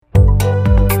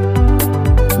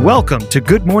Welcome to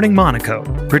Good Morning Monaco,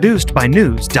 produced by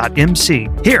News.mc.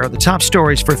 Here are the top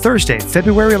stories for Thursday,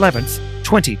 February 11th,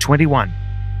 2021.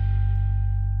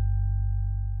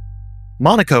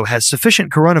 Monaco has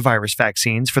sufficient coronavirus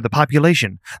vaccines for the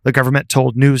population, the government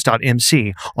told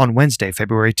News.mc on Wednesday,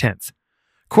 February 10th.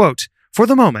 Quote, "For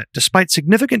the moment, despite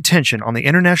significant tension on the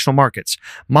international markets,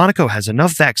 Monaco has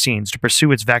enough vaccines to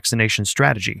pursue its vaccination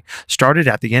strategy, started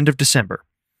at the end of December.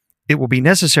 It will be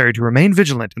necessary to remain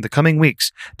vigilant in the coming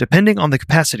weeks, depending on the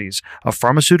capacities of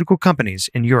pharmaceutical companies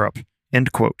in Europe."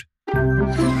 End quote.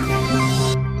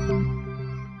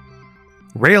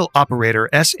 Rail operator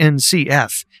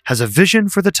SNCF has a vision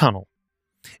for the tunnel.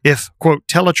 If, quote,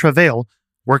 teletravail,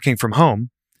 working from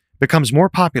home, becomes more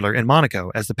popular in Monaco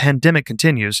as the pandemic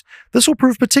continues, this will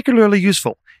prove particularly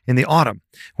useful in the autumn,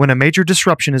 when a major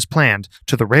disruption is planned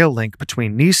to the rail link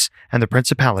between Nice and the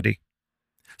Principality.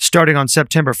 Starting on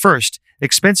September 1st,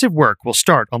 expensive work will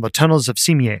start on the tunnels of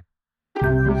Cimiez.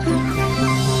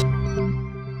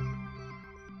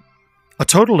 A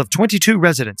total of 22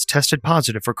 residents tested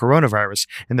positive for coronavirus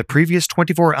in the previous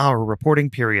 24-hour reporting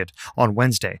period on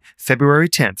Wednesday, February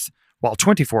 10th, while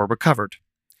 24 recovered.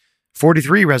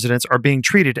 43 residents are being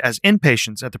treated as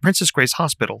inpatients at the Princess Grace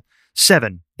Hospital,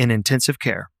 7 in intensive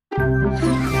care.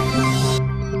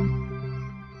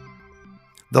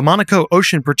 The Monaco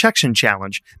Ocean Protection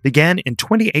Challenge began in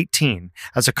 2018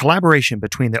 as a collaboration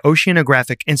between the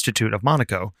Oceanographic Institute of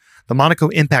Monaco, the Monaco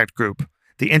Impact Group,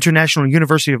 the International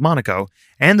University of Monaco,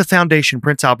 and the Foundation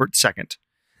Prince Albert II.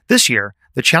 This year,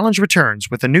 the challenge returns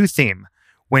with a new theme,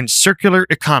 When Circular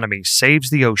Economy Saves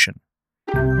the Ocean.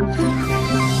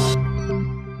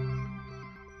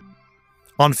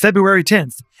 On February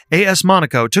 10th, AS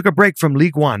Monaco took a break from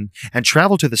Ligue 1 and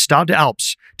traveled to the Stade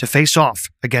d'Alps to face off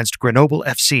against Grenoble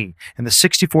FC in the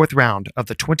 64th round of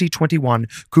the 2021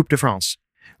 Coupe de France.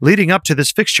 Leading up to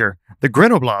this fixture, the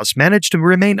Grenoblois managed to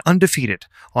remain undefeated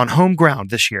on home ground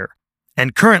this year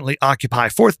and currently occupy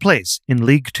 4th place in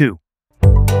Ligue 2.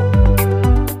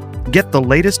 Get the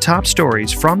latest top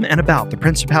stories from and about the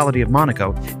Principality of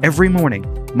Monaco every morning,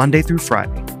 Monday through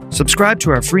Friday. Subscribe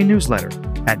to our free newsletter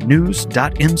at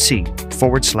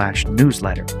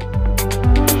news.mc/newsletter.